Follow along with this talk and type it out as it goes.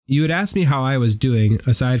You had asked me how I was doing.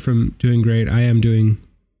 Aside from doing great, I am doing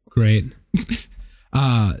great.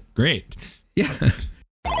 Great. Yeah.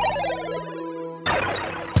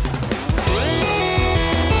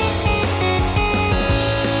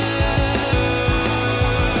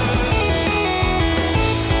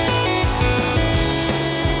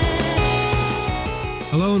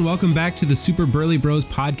 Hello and welcome back to the Super Burly Bros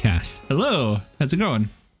podcast. Hello. How's it going?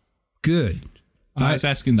 Good. I was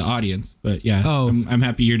asking the audience, but yeah. Oh. I'm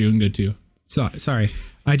happy you're doing good too. Sorry.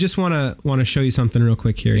 I just want to show you something real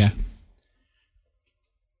quick here. Yeah.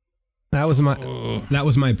 That was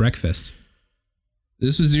my breakfast.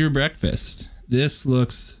 This was your breakfast. This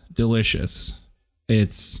looks delicious.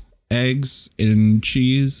 It's eggs and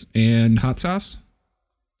cheese and hot sauce.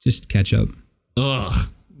 Just ketchup. Ugh.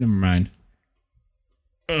 Never mind.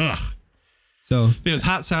 Ugh. So if it was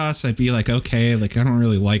hot sauce, I'd be like, okay, like I don't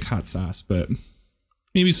really like hot sauce, but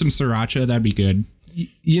maybe some sriracha, that'd be good.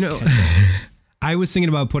 You know, I was thinking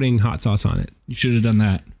about putting hot sauce on it. You should have done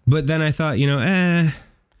that. But then I thought, the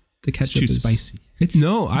ketchup it's too is spicy.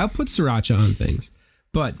 No, I'll put sriracha on things.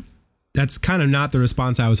 But that's kind of not the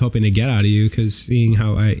response I was hoping to get out of you, because seeing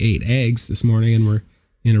how I ate eggs this morning and we're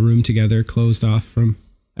in a room together, closed off from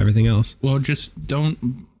everything else. Well, just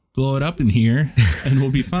don't blow it up in here and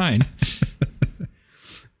we'll be fine.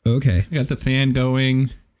 Okay. I got the fan going.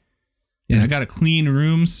 Yeah. And I got a clean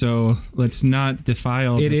room, so let's not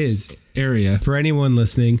defile this area. For anyone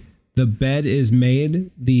listening, the bed is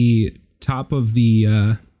made. The top of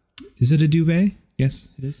the, is it a duvet?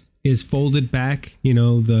 Yes, it is. Is folded back,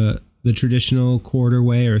 the traditional quarter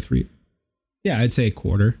way or three. Yeah, I'd say a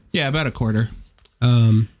quarter. Yeah, about a quarter.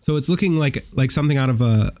 So it's looking like something out of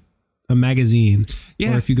a magazine.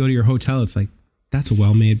 Yeah. Or if you go to your hotel, it's like, that's a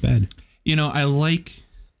well-made bed. I like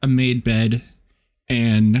a made bed,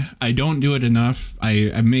 and I don't do it enough.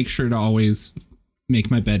 I make sure to always make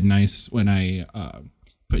my bed nice when I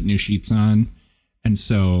put new sheets on. And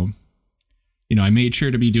so, I made sure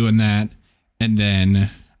to be doing that. And then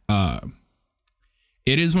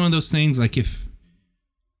it is one of those things, like if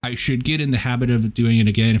I should get in the habit of doing it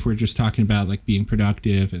again, if we're just talking about like being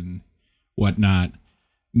productive and whatnot,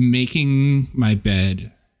 making my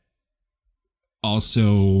bed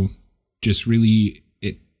also just really,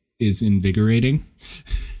 it is invigorating.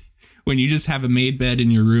 When you just have a made bed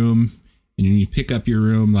in your room and you pick up your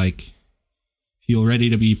room, like feel ready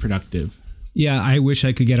to be productive. Yeah, I wish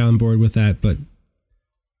I could get on board with that, but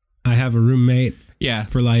I have a roommate. Yeah,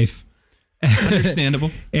 for life.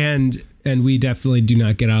 Understandable. and we definitely do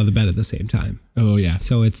not get out of the bed at the same time. Oh yeah.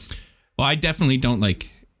 So well, I definitely don't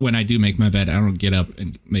like when I do make my bed, I don't get up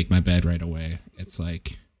and make my bed right away. It's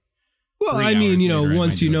like, well, I mean,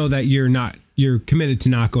 once you know that you're committed to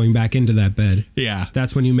not going back into that bed. Yeah.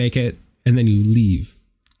 That's when you make it and then you leave.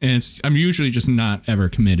 And I'm usually just not ever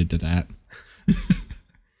committed to that.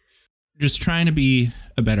 Just trying to be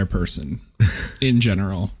a better person in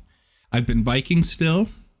general. I've been biking still.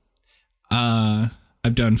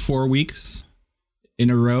 I've done 4 weeks in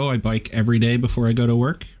a row. I bike every day before I go to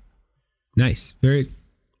work. Nice.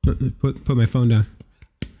 Put my phone down.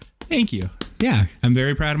 Thank you. Yeah. I'm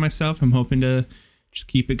very proud of myself. I'm hoping to just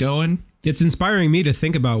keep it going. It's inspiring me to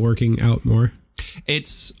think about working out more.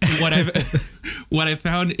 It's what I've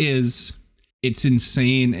found is it's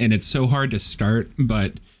insane and it's so hard to start,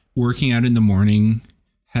 but working out in the morning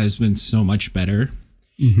has been so much better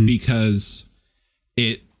because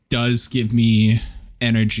it does give me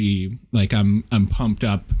energy. Like I'm pumped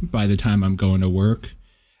up by the time I'm going to work.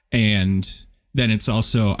 And then it's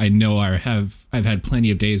also, I know I've had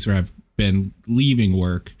plenty of days where I've been leaving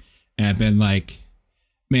work and I've been like,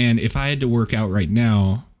 man, if I had to work out right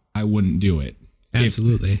now, I wouldn't do it.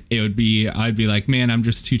 Absolutely. I'd be like, man, I'm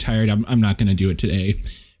just too tired. I'm not going to do it today.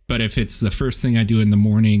 But if it's the first thing I do in the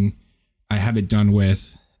morning, I have it done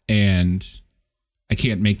with, and I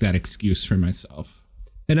can't make that excuse for myself.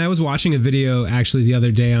 And I was watching a video actually the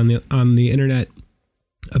other day on the internet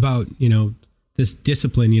about, this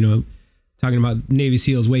discipline, talking about Navy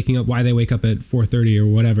SEALs waking up, why they wake up at 4:30 or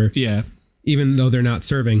whatever. Yeah. Even though they're not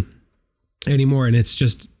serving anymore. And it's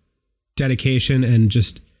just dedication and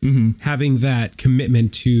just having that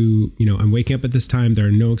commitment to, I'm waking up at this time. There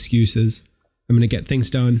are no excuses. I'm going to get things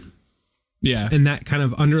done. Yeah. And that kind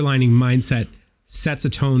of underlining mindset sets a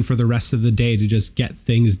tone for the rest of the day to just get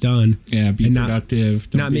things done. Yeah. Be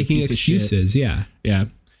productive. Not making excuses. Yeah. Yeah.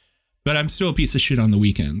 But I'm still a piece of shit on the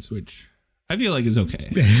weekends, which I feel like is okay.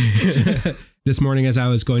 This morning, as I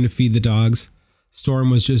was going to feed the dogs, Storm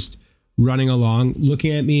was just running along,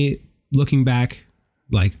 looking at me, looking back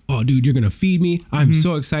like, oh, dude, you're going to feed me. I'm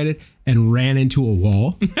so excited. And ran into a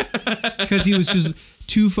wall because he was just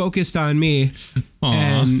too focused on me. Aww.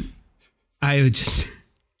 And I would just,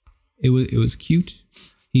 it was cute.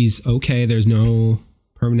 He's okay. There's no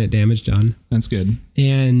permanent damage done. That's good.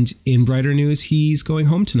 And in brighter news, he's going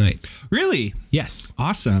home tonight. Really? Yes.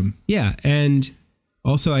 Awesome. Yeah. And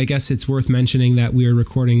also, I guess it's worth mentioning that we are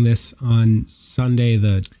recording this on Sunday,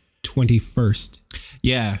 the 21st.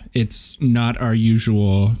 Yeah, it's not our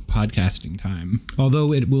usual podcasting time.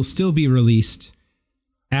 Although it will still be released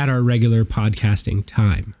at our regular podcasting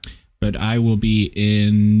time. But I will be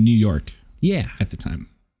in New York. Yeah. At the time.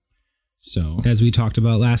 So, as we talked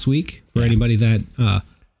about last week, for anybody that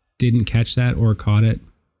didn't catch that or caught it,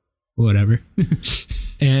 whatever.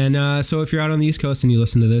 And so if you're out on the East Coast and you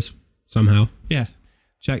listen to this somehow, yeah,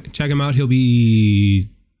 check him out. I'll be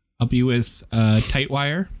with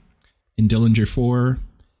Tightwire and Dillinger 4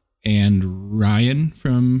 and Ryan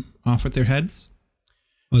from Off With Their Heads.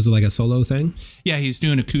 Was it like a solo thing? Yeah, he's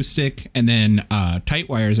doing acoustic, and then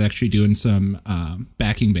Tightwire is actually doing some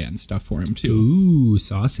backing band stuff for him too. Ooh,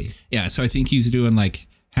 saucy. Yeah, so I think he's doing like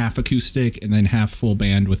half acoustic and then half full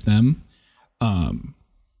band with them.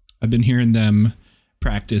 I've been hearing them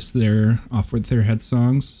practice their Off With Their Head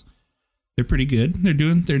songs. They're pretty good. They're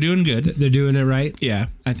doing good. They're doing it right. Yeah,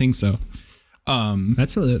 I think so.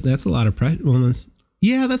 That's a lot of pressure. Well,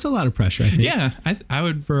 yeah, that's a lot of pressure, I think. Yeah, I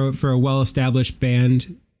would for a well-established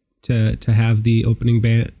band to have the opening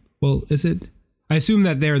band. Well, is it? I assume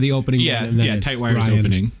that they're the opening band. And then Tightwire's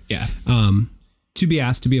opening. Yeah. To be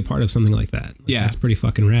asked to be a part of something like that. Yeah. That's pretty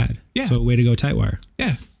fucking rad. Yeah. So way to go, Tightwire.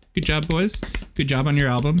 Yeah. Good job, boys. Good job on your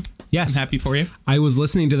album. Yes. I'm happy for you. I was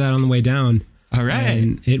listening to that on the way down. All right.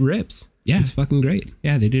 And it rips. Yeah. It's fucking great.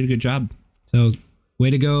 Yeah, they did a good job. So way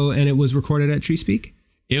to go. And it was recorded at Tree Speak?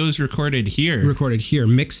 It was recorded here.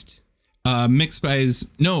 Mixed? Mixed by...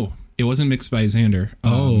 No, it wasn't mixed by Xander.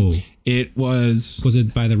 It was... Was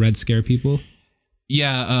it by the Red Scare people?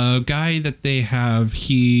 Yeah, a guy that they have,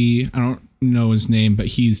 I don't know his name, but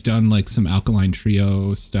he's done like some Alkaline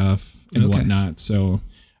Trio stuff and whatnot. So,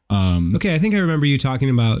 okay, I think I remember you talking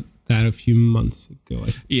about that a few months ago.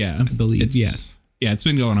 I believe. Yes. Yeah, it's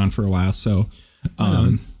been going on for a while. So,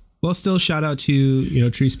 well, still shout out to,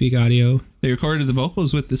 Tree Speak Audio. They recorded the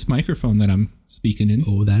vocals with this microphone that I'm speaking in.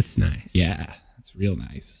 Oh, that's nice. Yeah, that's real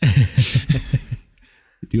nice.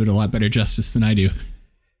 Do it a lot better justice than I do.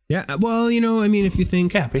 Yeah, well, if you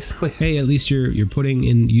think, basically, hey, at least you're putting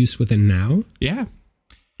in use with it now. Yeah.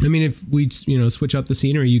 I mean, if we, switch up the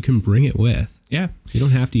scenery, you can bring it with. Yeah. You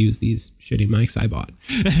don't have to use these shitty mics I bought.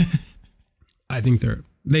 I think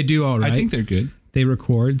they do all right. I think they're good. They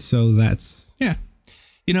record, so that's... Yeah.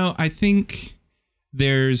 I think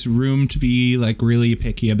there's room to be like really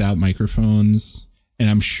picky about microphones, and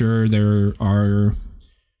I'm sure there are,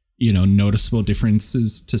 noticeable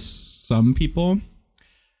differences to some people.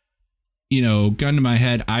 Gun to my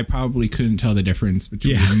head, I probably couldn't tell the difference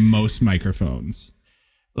between most microphones.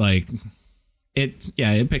 Like it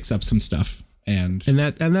picks up some stuff and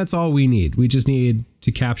that's all we need. We just need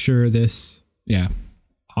to capture this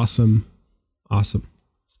awesome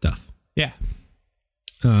stuff. Yeah.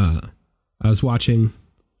 I was watching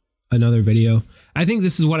another video. I think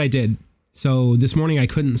this is what I did. So this morning I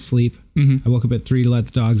couldn't sleep. I woke up at 3 to let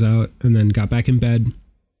the dogs out and then got back in bed,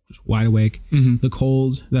 just wide awake. The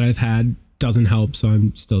cold that I've had doesn't help. So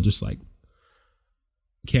I'm still just like,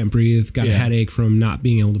 can't breathe. Got a headache from not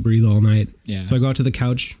being able to breathe all night. Yeah. So I go out to the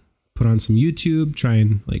couch, put on some YouTube, try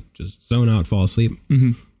and like just zone out, fall asleep.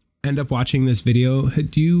 End up watching this video.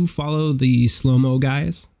 Do you follow the slow-mo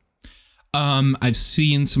guys? I've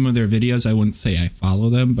seen some of their videos. I wouldn't say I follow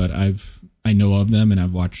them, but I know of them and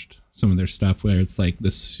I've watched some of their stuff where it's like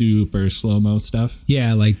the super slow-mo stuff.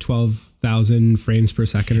 Yeah, like 12,000 frames per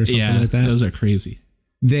second or something like that. Those are crazy.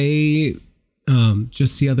 They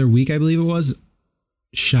just the other week, I believe it was,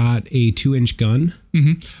 shot a 2-inch gun.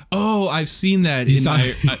 Oh, I've seen that.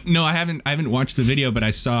 No, I haven't watched the video, but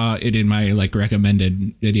I saw it in my like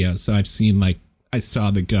recommended videos. So I've seen I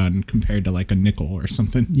saw the gun compared to like a nickel or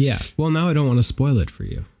something. Yeah. Well, now I don't want to spoil it for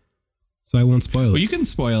you, so I won't spoil it. Well, you can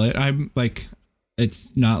spoil it. I'm like,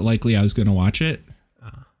 it's not likely I was going to watch it.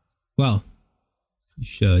 Well, you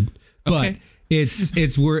should, but it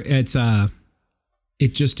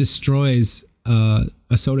just destroys a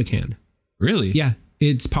soda can. Really? Yeah.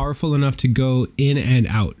 It's powerful enough to go in and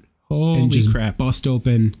out. Holy and just crap. Bust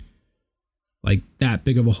open like that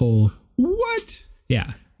big of a hole. What?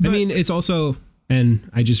 Yeah. I mean, it's also, and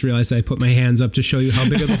I just realized I put my hands up to show you how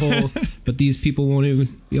big of the hole, but these people won't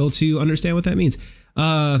even be able to understand what that means.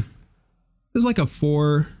 There's like a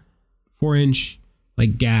 4-inch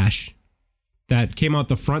like gash that came out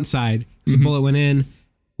the front side. So the bullet went in,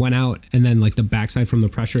 went out, and then like the backside from the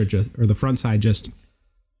pressure the front side just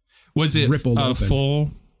Was it rippled a open.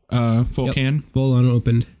 full Yep, can? full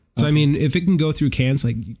unopened. So Okay. I mean, if it can go through cans,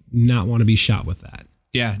 like, you not want to be shot with that.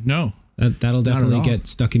 Yeah, no. That'll Not at definitely all. get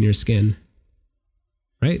stuck in your skin,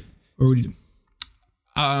 right? Or would you,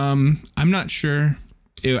 I'm not sure.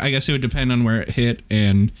 I guess it would depend on where it hit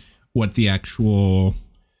and what the actual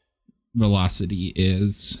velocity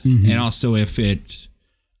is, and also if it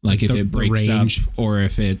if the it breaks up, range. or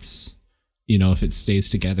if it's if it stays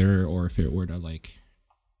together, or if it were to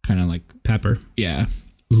kind of pepper? yeah.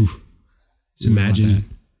 Ooh. We Just want that.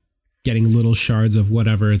 imagine getting little shards of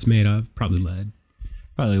whatever it's made of, probably lead.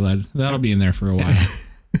 Probably lead. That'll be in there for a while.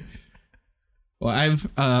 Well, I've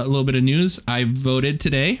a little bit of news. I voted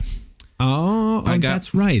today.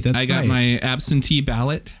 That's right. I got my absentee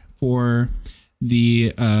ballot for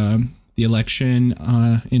the election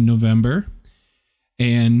in November,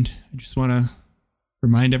 and I just want to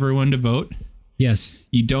remind everyone to vote. Yes.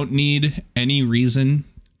 You don't need any reason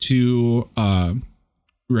to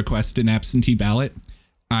request an absentee ballot.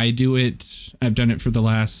 I do it. I've done it for the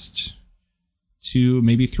last 2,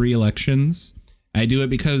 maybe 3 elections. I do it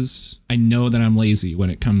because I know that I'm lazy when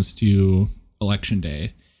it comes to election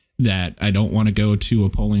day, that I don't want to go to a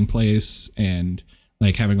polling place and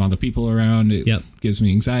having all the people around. It gives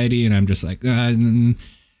me anxiety, and I'm just like, and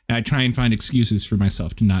I try and find excuses for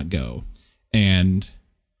myself to not go. And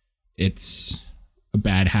it's a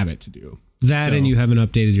bad habit to do. That, and you haven't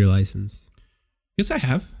updated your license. Yes, I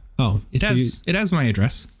have. Oh, It has my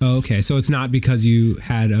address. Oh, okay. So it's not because you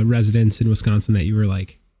had a residence in Wisconsin that you were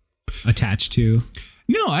attached to.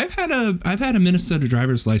 No, I've had a Minnesota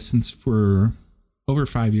driver's license for over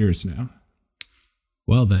 5 years now.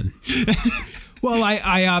 Well then. Well,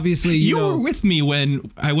 I obviously you were with me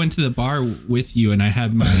when I went to the bar with you, and I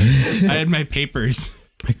had my papers.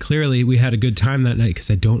 Clearly we had a good time that night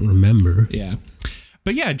because I don't remember. Yeah,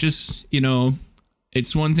 but yeah, just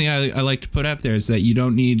it's one thing I like to put out there is that you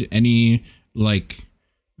don't need any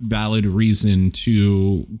valid reason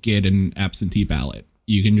to get an absentee ballot.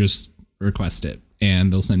 You can just request it,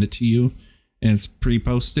 and they'll send it to you, and it's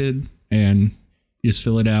pre-posted, and you just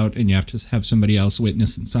fill it out, and you have to have somebody else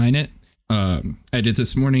witness and sign it. I did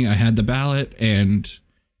this morning. I had the ballot, and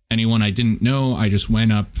anyone I didn't know, I just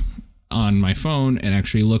went up on my phone and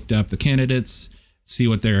actually looked up the candidates, see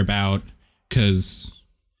what they're about, because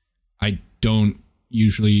I don't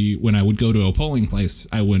usually, when I would go to a polling place,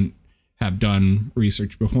 I wouldn't have done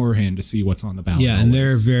research beforehand to see what's on the ballot. Yeah, and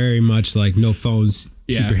they're very much no phones.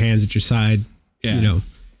 Yeah. Keep your hands at your side. Yeah.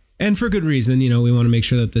 And for good reason. We want to make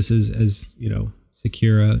sure that this is as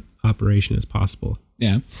secure a operation as possible.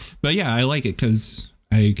 Yeah, but yeah, I like it because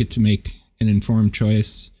I get to make an informed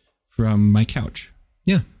choice from my couch.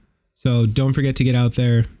 Yeah. So don't forget to get out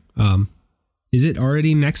there. Is it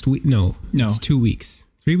already next week? No. It's 2 weeks.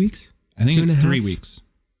 3 weeks? I think it's 3 half? weeks.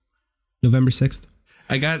 November 6th.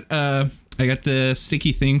 I got the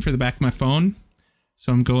sticky thing for the back of my phone,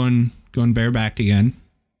 so I'm going bareback again.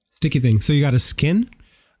 Sticky thing. So you got a skin?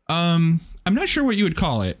 I'm not sure what you would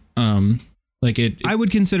call it. I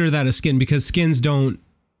would consider that a skin because skins don't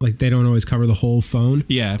they don't always cover the whole phone.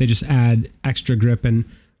 Yeah. They just add extra grip, and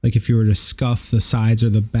if you were to scuff the sides or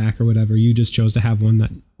the back or whatever, you just chose to have one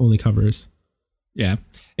that only covers. Yeah.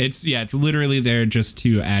 It's literally there just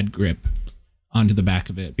to add grip onto the back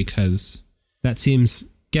of it, because that seems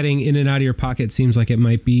getting in and out of your pocket seems like it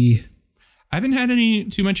might be. I haven't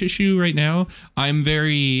had too much issue right now. I'm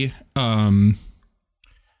very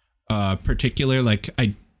particular.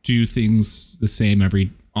 I do things the same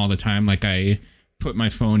all the time. I put my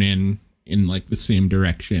phone in the same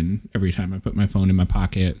direction every time I put my phone in my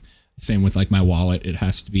pocket. Same with my wallet. It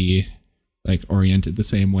has to be oriented the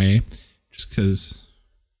same way, just because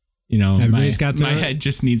my head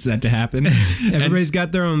just needs that to happen. Everybody's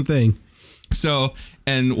got their own thing. So,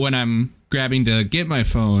 and when I'm grabbing to get my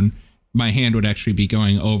phone, my hand would actually be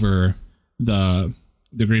going over the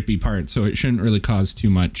grippy part, so it shouldn't really cause too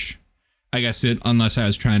much. I guess unless I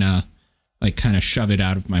was trying to kind of shove it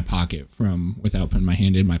out of my pocket without putting my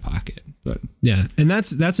hand in my pocket. But yeah, and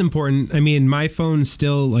that's important. I mean, my phone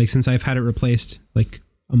still since I've had it replaced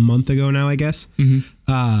a month ago now, I guess.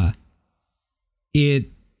 Mm-hmm. It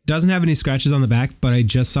doesn't have any scratches on the back, but I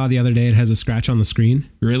just saw the other day it has a scratch on the screen.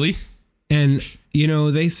 Really? And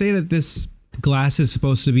they say that this glass is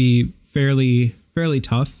supposed to be fairly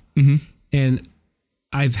tough. Mm-hmm. And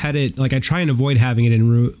I've had it I try and avoid having it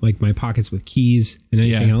in my pockets with keys and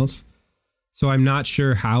anything else. So I'm not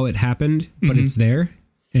sure how it happened, but it's there,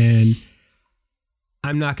 and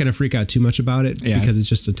I'm not going to freak out too much about it because it's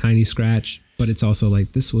just a tiny scratch. But it's also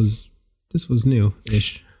this was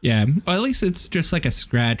new-ish. Yeah, well, at least it's just a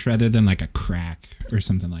scratch rather than a crack or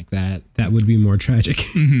something like that. That would be more tragic.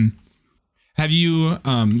 Mm-hmm. Have you,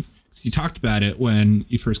 'cause you talked about it when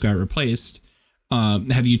you first got replaced.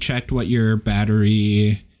 Have you checked what your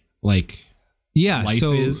battery life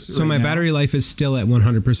is? So my battery life is still at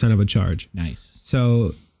 100% of a charge. Nice.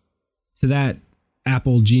 So to that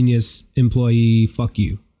Apple genius employee, fuck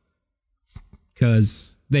you.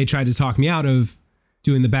 Because they tried to talk me out of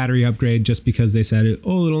doing the battery upgrade just because they said,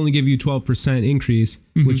 it'll only give you 12% increase,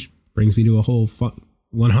 which brings me to a whole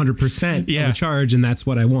 100% of a charge, and that's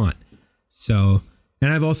what I want. So,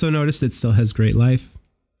 and I've also noticed it still has great life.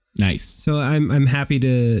 Nice. So I'm happy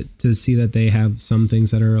to see that they have some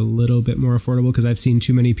things that are a little bit more affordable, because I've seen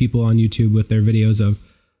too many people on YouTube with their videos of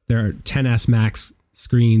their 10s Max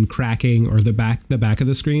screen cracking, or the back of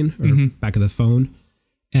the screen, or back of the phone,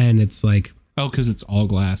 and it's like, oh, because it's all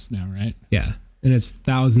glass now, right? Yeah, and it's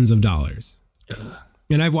thousands of dollars. Ugh.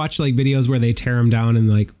 And I've watched like videos where they tear them down and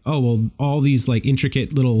like, oh well, all these like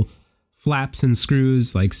intricate little flaps and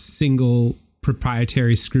screws, like single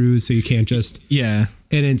proprietary screws, so you can't just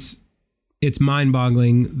And it's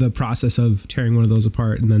mind-boggling, the process of tearing one of those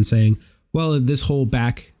apart and then saying, well, this whole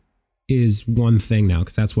back is one thing now,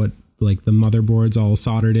 because that's what like the motherboard's all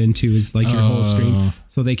soldered into, is like your whole screen.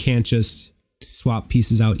 So they can't just swap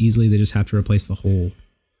pieces out easily. They just have to replace the whole.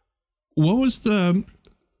 What's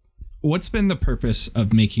been the purpose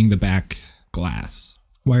of making the back glass?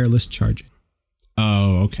 Wireless charging.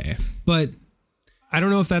 Oh, okay. But I don't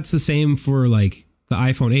know if that's the same for like the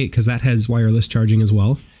iPhone 8, because that has wireless charging as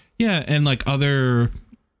well. Yeah, and like other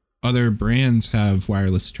brands have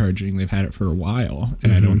wireless charging. They've had it for a while,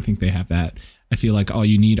 and I don't think they have that. I feel like all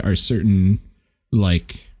you need are certain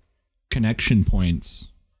like connection points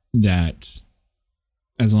that,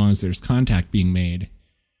 as long as there's contact being made,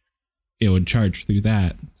 it would charge through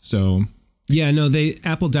that. So yeah, no,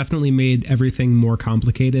 Apple definitely made everything more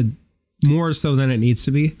complicated, more so than it needs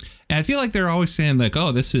to be. And I feel like they're always saying like,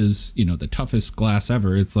 oh, this is, the toughest glass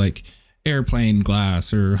ever. It's like airplane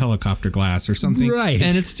glass or helicopter glass or something. Right.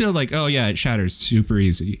 And it's still like, oh yeah, it shatters super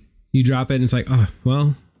easy. You drop it and it's like, oh,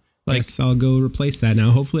 well, like, guess I'll go replace that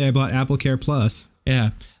now. Hopefully I bought Apple Care Plus.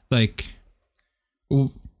 Yeah. Like,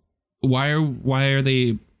 why are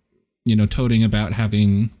they, toting about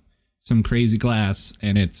having some crazy glass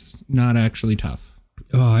and it's not actually tough?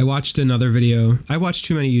 Oh, I watched another video. I watched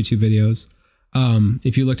too many YouTube videos.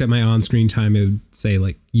 If you looked at my on-screen time, it would say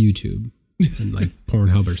like YouTube and like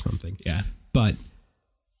Pornhub or something. Yeah. But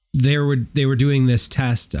they were doing this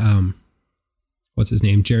test. What's his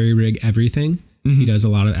name? Jerry Rig Everything. He does a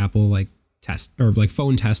lot of Apple like test or like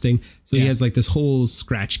phone testing. So he has like this whole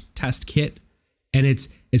scratch test kit, and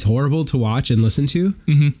it's horrible to watch and listen to,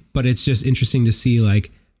 but it's just interesting to see like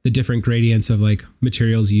the different gradients of like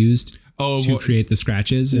materials used to create the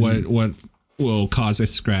scratches. And what will cause a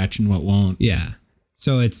scratch and what won't. Yeah.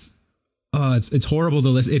 So it's horrible to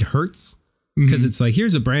listen. It hurts because it's like,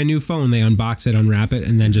 here's a brand new phone. They unbox it, unwrap it,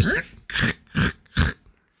 and then just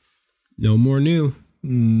no more new.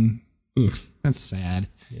 That's sad.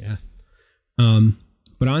 Yeah.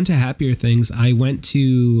 But on to happier things. I went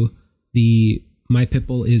to the My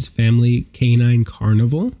Pitbull is Family Canine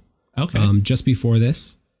Carnival. Okay. Just before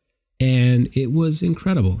this, and it was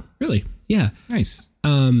incredible. Really? Yeah. Nice.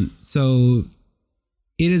 So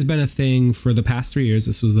it has been a thing for the past 3 years.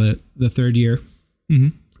 This was the third year,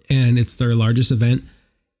 and it's their largest event,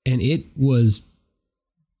 and it was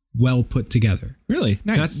well put together. Really?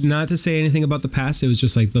 Nice. Not to say anything about the past. It was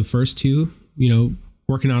just like the first two,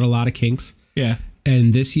 working out a lot of kinks. Yeah.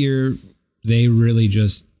 And this year they really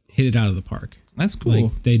just hit it out of the park. That's cool.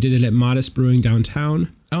 Like, they did it at Modest Brewing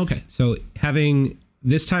downtown. Okay. So having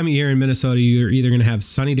this time of year in Minnesota, you're either going to have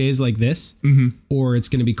sunny days like this, or it's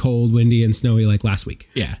going to be cold, windy, and snowy like last week.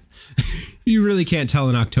 Yeah. You really can't tell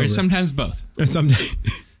in October. Or sometimes both. Or sometimes.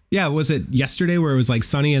 Yeah. Was it yesterday where it was like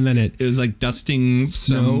sunny and then it was like dusting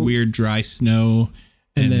some weird dry snow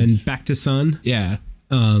and then back to sun? Yeah.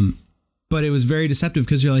 But it was very deceptive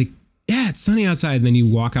because you're like, yeah, it's sunny outside. And then you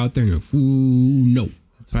walk out there and you're like, ooh, no.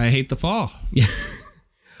 That's why I hate the fall. Yeah.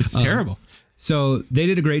 It's terrible. So they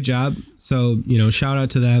did a great job. So, shout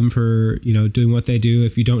out to them for, doing what they do.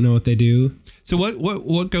 If you don't know what they do. So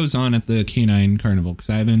what goes on at the Canine Carnival? Because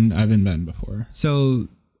I haven't been before. So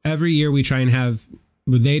every year they try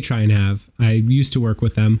and have, I used to work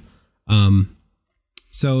with them.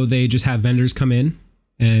 So they just have vendors come in,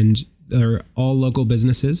 and they're all local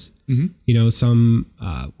businesses. Some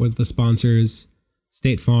with the sponsors,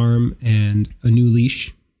 State Farm and A New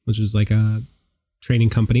Leash, which is like a training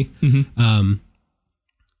company.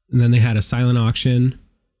 And then they had a silent auction,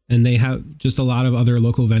 and they have just a lot of other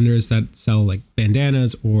local vendors that sell like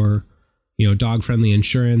bandanas or, dog friendly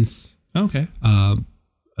insurance. Okay.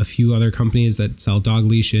 a few other companies that sell dog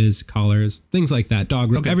leashes, collars, things like that.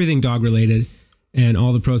 Everything dog related, and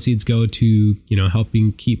all the proceeds go to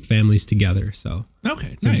helping keep families together. So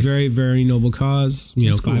it's a very, very noble cause.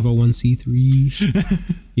 That's cool.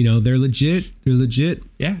 501c3. They're legit. They're legit.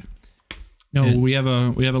 Yeah. No, we have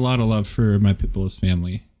a lot of love for My Pitbull's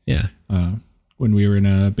family. Yeah. When we were in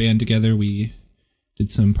a band together, we did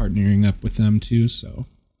some partnering up with them too. So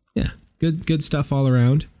yeah, good stuff all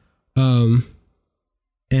around.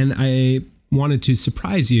 And I wanted to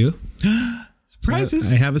surprise you. Surprises!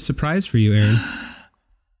 So I have a surprise for you, Aaron.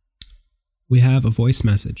 We have a voice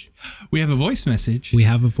message. We have a voice message.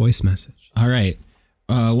 All right.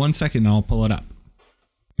 1 second, I'll pull it up.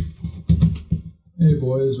 Hey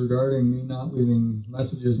boys, regarding me not leaving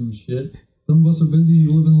messages and shit, some of us are busy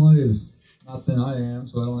living lives. Not saying I am,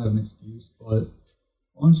 so I don't have an excuse, but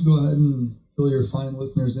why don't you go ahead and fill your fine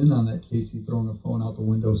listeners in on that Casey throwing a phone out the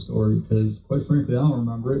window story, because quite frankly, I don't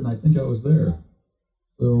remember it, and I think I was there.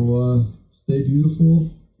 So stay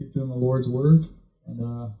beautiful, keep doing the Lord's work,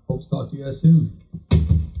 and hope to talk to you guys soon.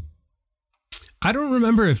 I don't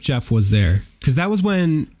remember if Jeff was there, because that was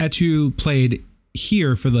when Etu played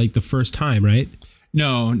here for the first time, right?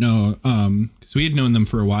 No, because we had known them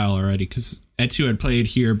for a while already, because Etu had played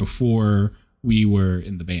here before we were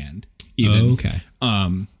in the band. Even. Oh, okay.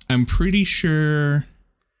 I'm pretty sure.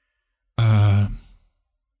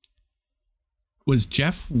 Was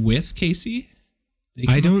Jeff with Casey?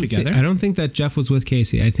 I don't think that Jeff was with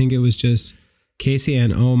Casey. I think it was just Casey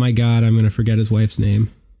and, oh my God, I'm going to forget his wife's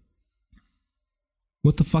name.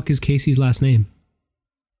 What the fuck is Casey's last name?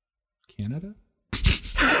 Canada?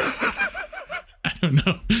 I don't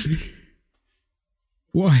know.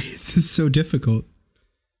 Why is this so difficult?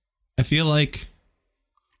 I feel like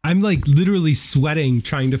I'm literally sweating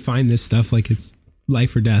trying to find this stuff like it's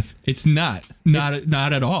life or death. It's not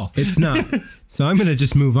at all. It's not. So I'm going to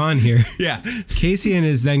just move on here. Yeah. Casey and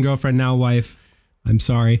his then girlfriend, now wife. I'm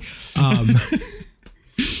sorry.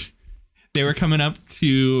 They were coming up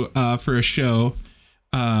to for a show.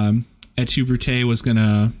 Etu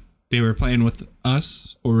Brute they were playing with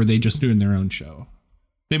us, or were they just doing their own show?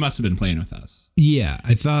 They must have been playing with us. Yeah,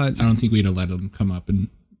 I don't think we'd have let them come up and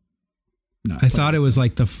not. I thought it was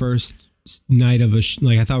the first night of a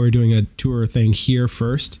I thought we were doing a tour thing here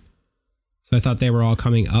first. So I thought they were all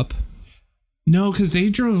coming up. No, because they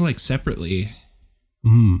drove separately.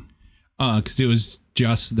 Because it was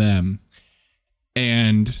just them.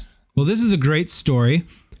 And well, this is a great story.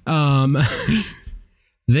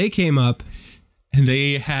 They came up and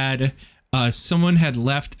they had someone had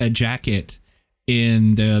left a jacket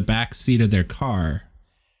in the back seat of their car,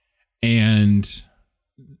 and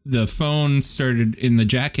the phone in the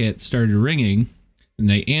jacket started ringing, and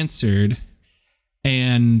they answered,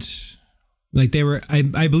 and they were,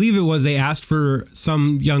 I believe it was, they asked for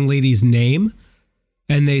some young lady's name,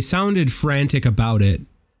 and they sounded frantic about it.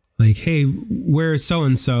 Hey, where's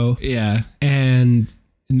so-and-so? Yeah. And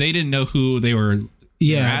they didn't know who they were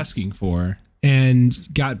asking for. And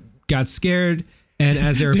got scared, and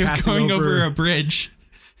as they were passing going over a bridge,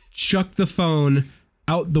 chucked the phone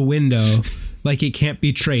out the window like it can't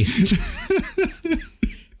be traced.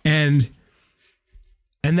 and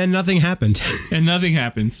then nothing happened.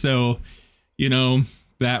 So,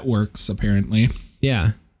 that works apparently.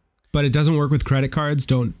 Yeah. But it doesn't work with credit cards.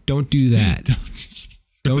 Don't do that.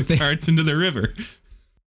 Don't put the cards into the river.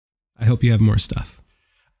 I hope you have more stuff.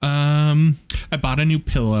 I bought a new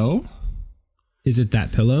pillow. Is it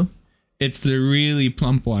that pillow? It's the really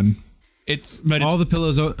plump one. All the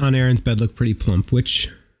pillows on Aaron's bed look pretty plump. Which?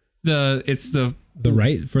 It's the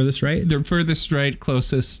furthest right? The furthest right,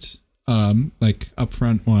 closest, up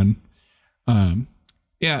front one.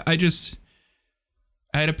 Yeah, I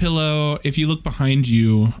had a pillow. If you look behind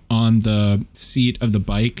you on the seat of the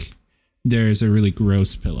bike, there's a really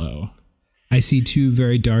gross pillow. I see two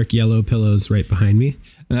very dark yellow pillows right behind me.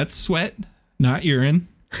 And that's sweat, not urine.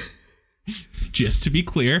 Just to be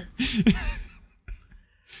clear.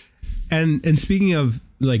 And speaking of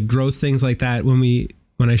gross things like that,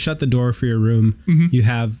 when I shut the door for your room, you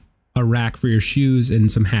have a rack for your shoes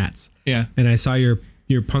and some hats. Yeah. And I saw your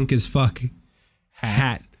punk as fuck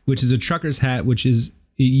hat, which is a trucker's hat, which is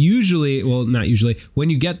usually, well, not usually, when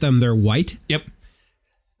you get them, they're white. Yep.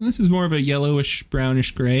 And this is more of a yellowish,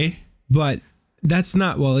 brownish gray. But that's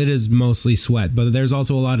not, well, it is mostly sweat, but there's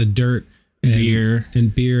also a lot of dirt and beer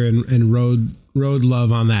and road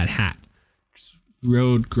love on that hat. Just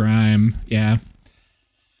road grime. Yeah.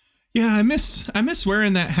 Yeah, I miss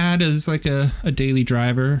wearing that hat as a daily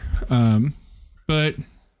driver. But it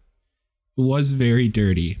was very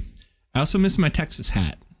dirty. I also miss my Texas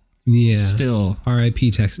hat. Yeah. Still.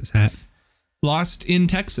 R.I.P. Texas hat. lost in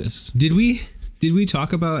Texas. Did we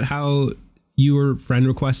talk about how you were friend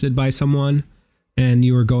requested by someone and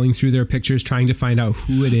you were going through their pictures trying to find out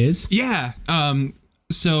who it is? Yeah.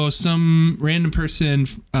 So some random person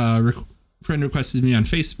friend requested me on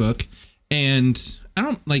Facebook, and I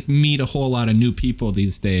don't like meet a whole lot of new people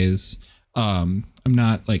these days. I'm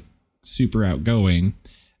not like super outgoing,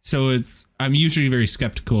 so I'm usually very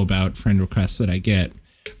skeptical about friend requests that I get.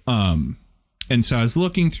 And so I was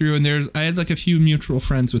looking through, and I had like a few mutual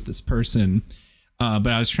friends with this person, but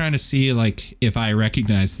I was trying to see like if I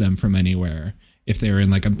recognized them from anywhere, if they were in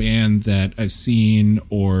like a band that I've seen,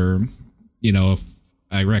 or if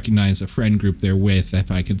I recognize a friend group they're with,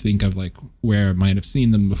 if I could think of like where I might have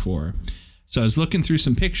seen them before. So I was looking through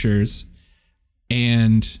some pictures,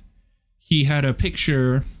 and he had a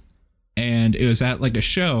picture, and it was at like a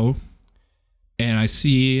show, and I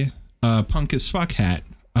see a Punk as Fuck hat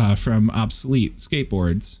from Obsolete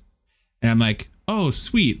Skateboards, and I'm like, oh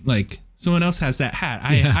sweet, like someone else has that hat.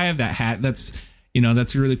 I have that hat. That's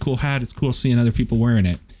that's a really cool hat. It's cool seeing other people wearing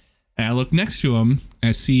it. And I look next to him,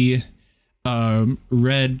 I see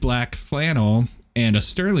red black flannel and a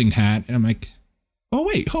Sterling hat, and I'm like, oh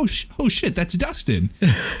wait, oh shit, that's Dustin.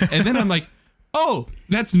 And then I'm like, oh,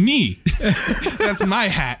 that's me. That's my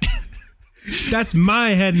hat. That's my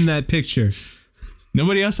head in that picture.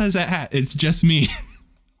 Nobody else has that hat. It's just me.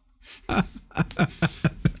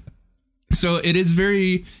 So it is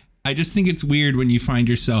I just think it's weird when you find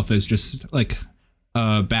yourself as just like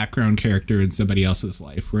a background character in somebody else's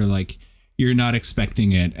life, where like you're not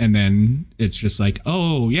expecting it, and then it's just like,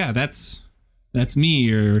 oh yeah, that's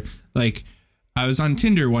me. Or like, I was on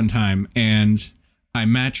Tinder one time and I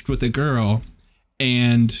matched with a girl,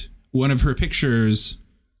 and one of her pictures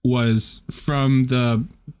was from the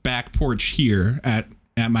back porch here at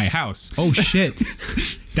my house. Oh shit.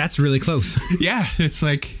 That's really close. Yeah, it's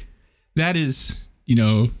like, that is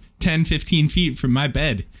 10-15 feet from my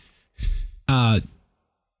bed.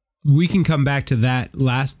 We can come back to that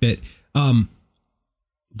last bit.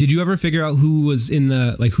 Did you ever figure out who was in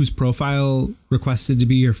whose profile requested to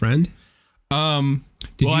be your friend?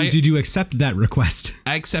 Did you accept that request?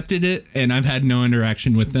 I accepted it, and I've had no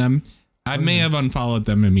interaction with them. I may have unfollowed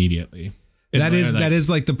them immediately. That is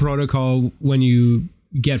like the protocol when you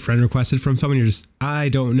get friend requested from someone. You're just, I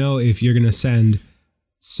don't know if you're gonna send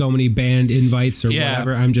so many band invites or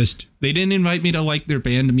whatever. They didn't invite me to like their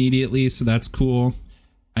band immediately, so that's cool.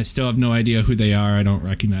 I still have no idea who they are. I don't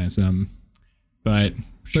recognize them, but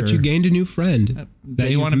sure. But you gained a new friend.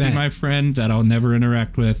 They want to be my friend that I'll never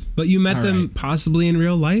interact with. But you met them possibly in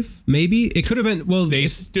real life? Maybe? It could have been, well... They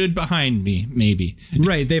stood behind me, maybe.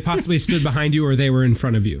 Right, they possibly stood behind you, or they were in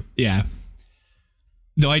front of you. Yeah.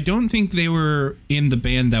 Though I don't think they were in the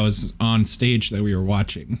band that was on stage that we were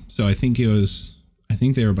watching. So I think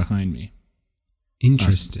they were behind me.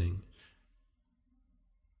 Interesting.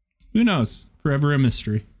 Who knows? Forever a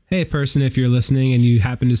mystery. Hey, person, if you're listening and you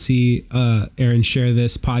happen to see Aaron share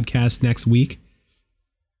this podcast next week,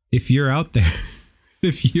 if you're out there,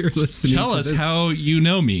 if you're listening, tell us how you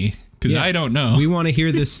know me, because I don't know. We want to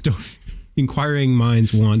hear this story. Inquiring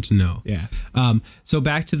minds want to know. Yeah. So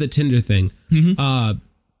back to the Tinder thing. Mm-hmm.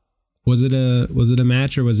 Was it a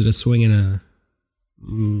match, or was it a swing and a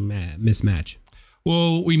mismatch?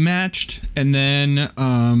 Well, we matched, and then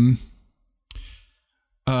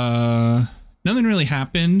nothing really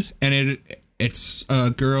happened, and it's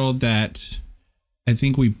a girl that I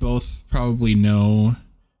think we both probably know,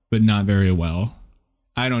 but not very well.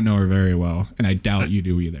 I don't know her very well, and I doubt you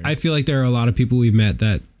do either. I feel like there are a lot of people we've met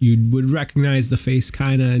that you would recognize the face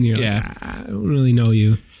kind of, and you're like, I don't really know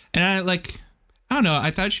you. And I don't know,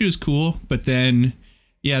 I thought she was cool, but then,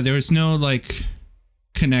 there was no like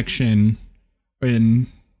connection, and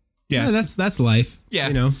that's life.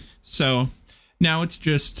 Yeah, So now it's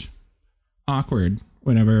just awkward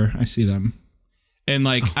whenever I see them, and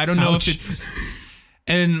like I don't know if it's,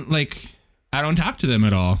 and like I don't talk to them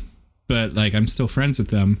at all, but like I'm still friends with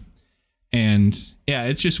them, and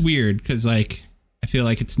it's just weird because like I feel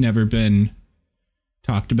like it's never been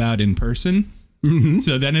talked about in person. Mm-hmm.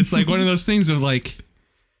 So then it's like one of those things of like,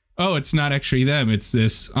 oh, it's not actually them, it's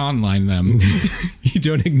this online them. You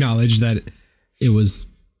don't acknowledge that it was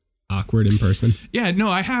awkward in person. Yeah, no,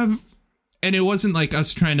 I have. And it wasn't like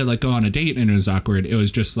us trying to like go on a date and it was awkward. It was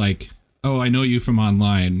just like, oh, I know you from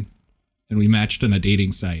online, and we matched on a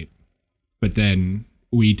dating site, but then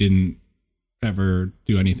we didn't ever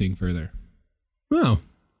do anything further. Oh.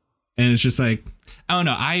 And it's just like, I don't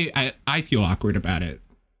know. I feel awkward about it.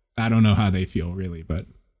 I don't know how they feel really, but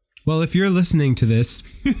Well, if you're listening to this,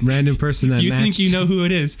 random person that you matched, think you know who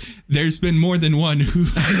it is, there's been more than one who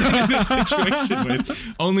I'm in this situation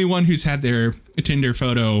with. Only one who's had their Tinder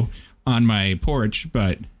photo on my porch,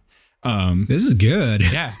 but this is good.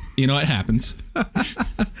 yeah, you know what happens.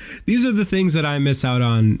 These are the things that I miss out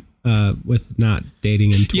on with not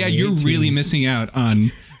dating in 2018. Yeah, you're really missing out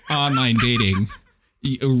on online dating.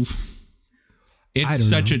 It's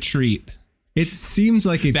such a treat. It seems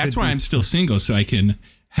like it. That's why I'm still single, so I can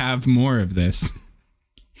have more of this.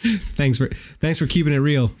 Thanks for keeping it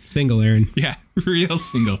real, single Aaron. Yeah, real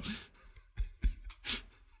single.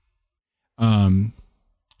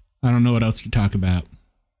 I don't know what else to talk about.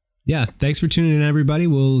 Yeah, thanks for tuning in, everybody.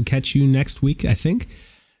 We'll catch you next week, I think.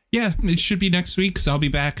 Yeah, it should be next week because I'll be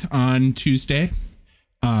back on Tuesday.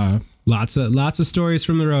 Lots of stories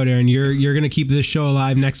from the road, Aaron. You're gonna keep this show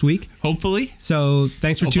alive next week, hopefully. So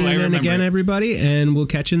thanks for tuning in again, everybody, and we'll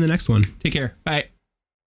catch you in the next one. Take care. Bye.